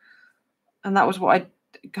foil, and that was what I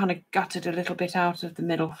kind of gutted a little bit out of the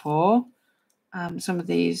middle for. Some of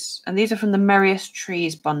these, and these are from the Merriest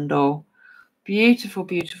Trees bundle. Beautiful,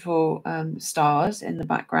 beautiful stars in the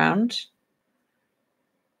background.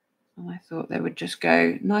 And I thought they would just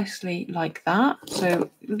go nicely like that. So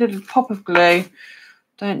a little pop of glue.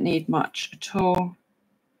 Don't need much at all.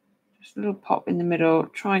 Just a little pop in the middle.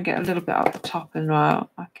 Try and get a little bit up the top as well.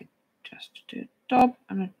 I could just do a dab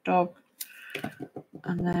and a dab.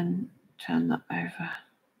 And then turn that over.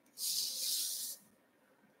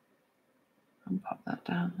 And pop that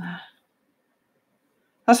down there.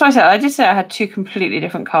 That's what I said. I did say I had two completely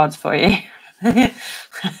different cards for you.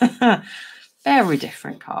 Very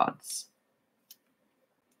different cards.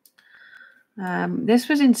 This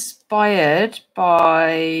was inspired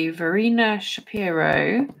by Verena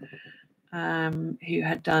Shapiro, who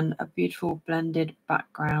had done a beautiful blended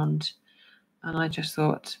background. And I just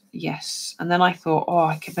thought, yes. And then I thought, oh,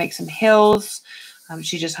 I could make some hills.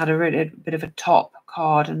 She just had a really bit of a top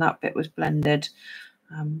card and that bit was blended.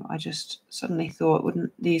 I just suddenly thought,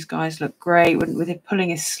 wouldn't these guys look great? Wouldn't with it pulling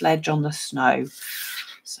his sledge on the snow?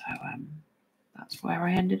 So that's where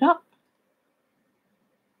I ended up.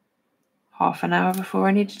 Half an hour before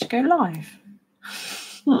I needed to go live.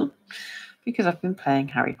 Because I've been playing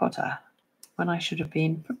Harry Potter when I should have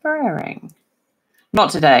been preparing. Not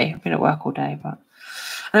today. I've been at work all day, but.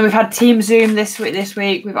 And then we've had Team Zoom this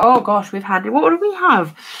week. We've had, what did we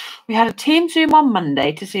have? We had a Team Zoom on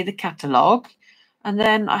Monday to see the catalogue. And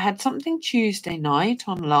then I had something Tuesday night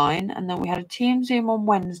online. And then we had a Team Zoom on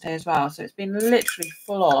Wednesday as well. So it's been literally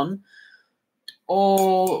full on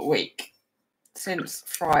all week since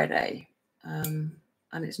Friday. And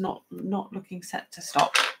it's not looking set to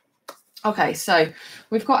stop. Okay, so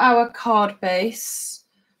we've got our card base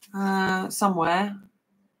somewhere.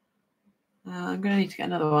 I'm going to need to get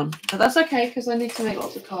another one. But that's okay because I need to make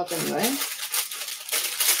lots of cards anyway.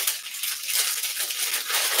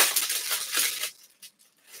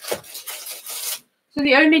 So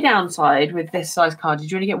the only downside with this size card is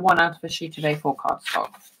you only get one out of a sheet of A4 cardstock.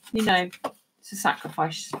 You know, it's a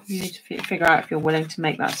sacrifice. You need to figure out if you're willing to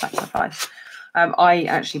make that sacrifice. I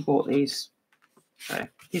actually bought these. So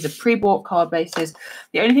these are pre-bought card bases.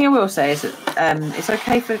 The only thing I will say is that it's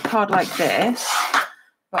okay for a card like this,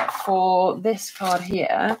 but for this card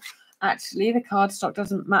here, actually the cardstock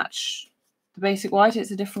doesn't match the basic white.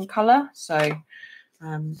 It's a different colour. So,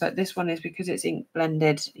 but this one is because it's ink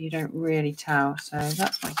blended, you don't really tell. So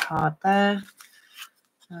that's my card there.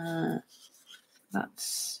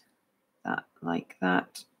 That's that like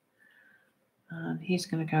that. And he's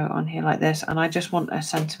going to go on here like this. And I just want a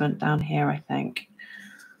sentiment down here, I think.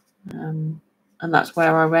 And that's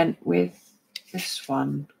where I went with this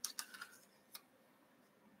one.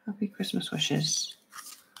 Happy Christmas wishes.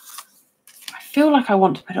 I feel like I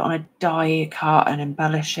want to put it on a die cut and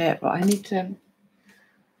embellish it, but I need to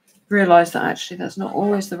realise that actually that's not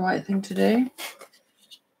always the right thing to do.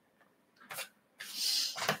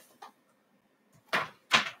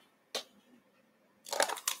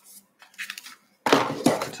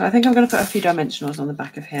 So I think I'm going to put a few dimensionals on the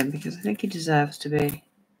back of him because I think he deserves to be.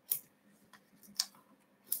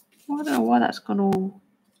 Well, I don't know why that's gone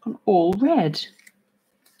all red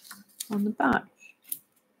on the back.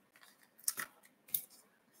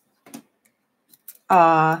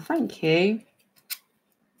 Ah, thank you.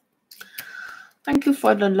 Thank you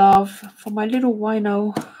for the love for my little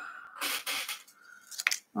wino.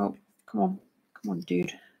 Oh, come on,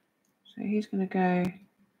 dude. So he's going to go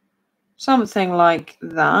something like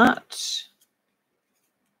that.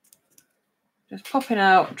 Just popping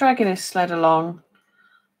out, dragging his sled along.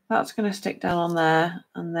 That's going to stick down on there,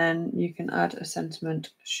 and then you can add a sentiment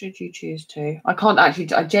should you choose to.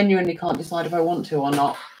 I genuinely can't decide if I want to or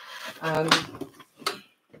not.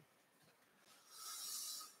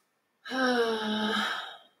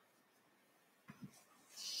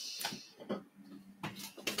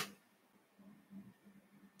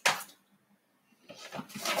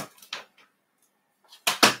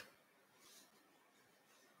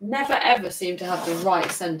 Never ever seem to have the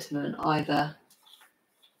right sentiment either.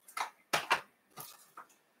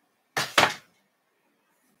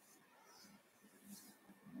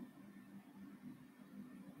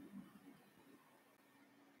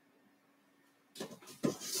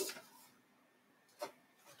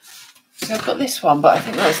 So I've got this one, but I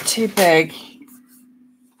think that's too big.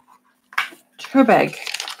 Too big.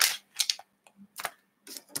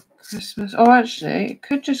 Christmas. Oh, actually, it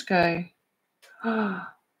could just go. Oh,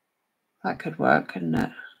 that could work, couldn't it?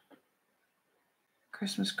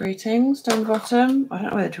 Christmas greetings down the bottom. I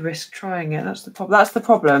don't know whether to risk trying it. That's the problem. That's the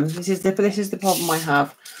problem. This is the problem I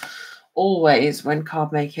have always when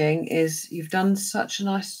card making is you've done such a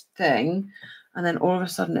nice thing, and then all of a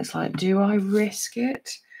sudden it's like, do I risk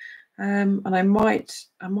it? And I might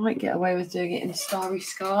get away with doing it in Starry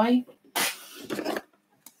Sky.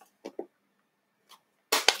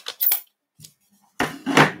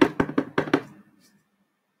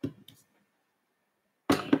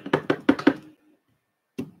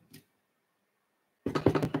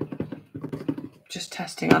 Just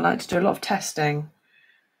testing. I like to do a lot of testing.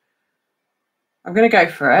 I'm going to go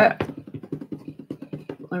for it.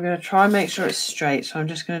 I'm going to try and make sure it's straight. So I'm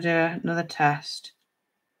just going to do another test.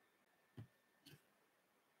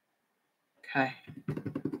 Okay.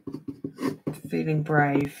 Feeling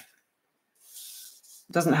brave.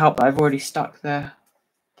 It doesn't help that I've already stuck the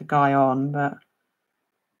guy on, but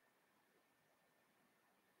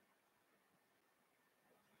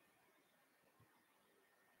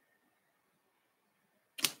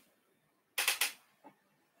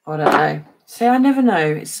I don't know. See, I never know.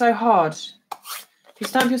 It's so hard. If you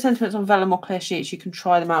stamp your sentiments on vellum or clear sheets, you can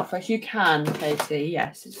try them out first. You can, Katie.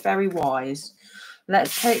 Yes, it's very wise.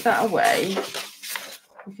 Let's take that away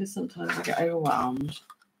because sometimes I get overwhelmed.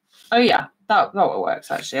 Oh, yeah, that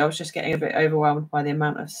works, actually. I was just getting a bit overwhelmed by the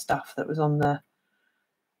amount of stuff that was on the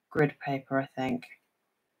grid paper, I think.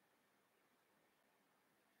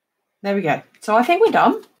 There we go. So I think we're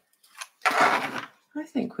done. I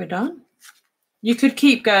think we're done. You could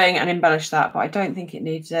keep going and embellish that, but I don't think it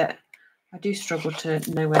needs it. I do struggle to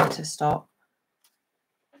know where to stop.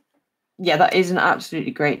 Yeah, that is an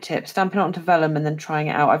absolutely great tip. Stamping it onto vellum and then trying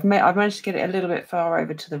it out. I've managed to get it a little bit far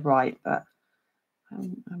over to the right, but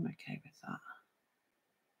I'm okay with that.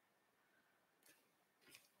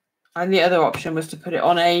 And the other option was to put it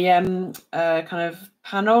on a kind of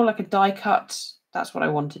panel, like a die cut. That's what I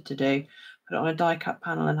wanted to do. Put it on a die cut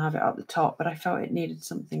panel and have it up the top, but I felt it needed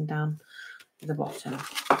something down at the bottom.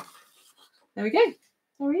 There we go.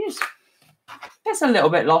 There he is. It's a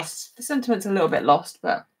little bit lost. The sentiment's a little bit lost,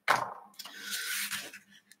 but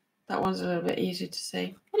that one's a little bit easier to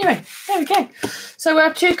see. Anyway, there we go. So we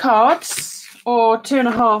have 2 cards, or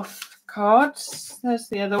 2.5 cards. There's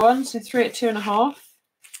the other one. So 3 at 2.5.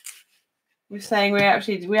 We're saying we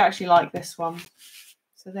actually like this one.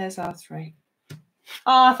 So there's our 3.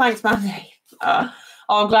 Oh, thanks, Mandy.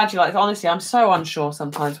 I'm glad you like it. Honestly, I'm so unsure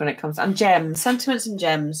sometimes when it comes to gems, sentiments and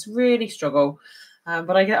gems. Really struggle.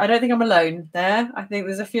 But I don't think I'm alone there. I think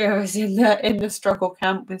there's a few of us in the struggle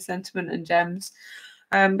camp with sentiment and gems.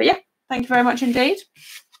 But yeah, thank you very much indeed.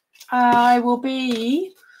 I will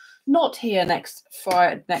be not here next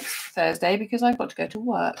Thursday because I've got to go to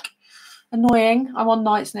work. Annoying. I'm on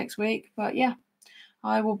nights next week, but yeah,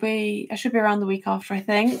 I should be around the week after, I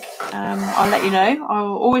think. I'll let you know.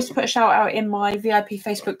 I'll always put a shout out in my VIP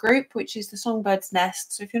Facebook group, which is the Songbird's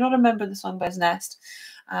Nest. So if you're not a member of the Songbird's Nest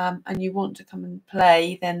and you want to come and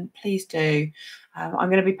play, then please do. I'm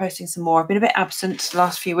going to be posting some more. I've been a bit absent the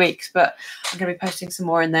last few weeks, but I'm going to be posting some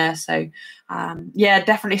more in there. So yeah,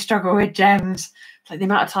 definitely struggle with gems. It's like the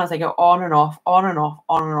amount of times they go on and off, on and off,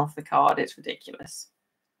 on and off the card. It's ridiculous.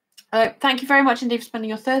 Thank you very much indeed for spending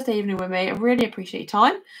your Thursday evening with me. I really appreciate your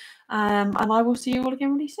time. And I will see you all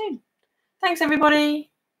again really soon. Thanks,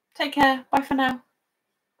 everybody. Take care. Bye for now.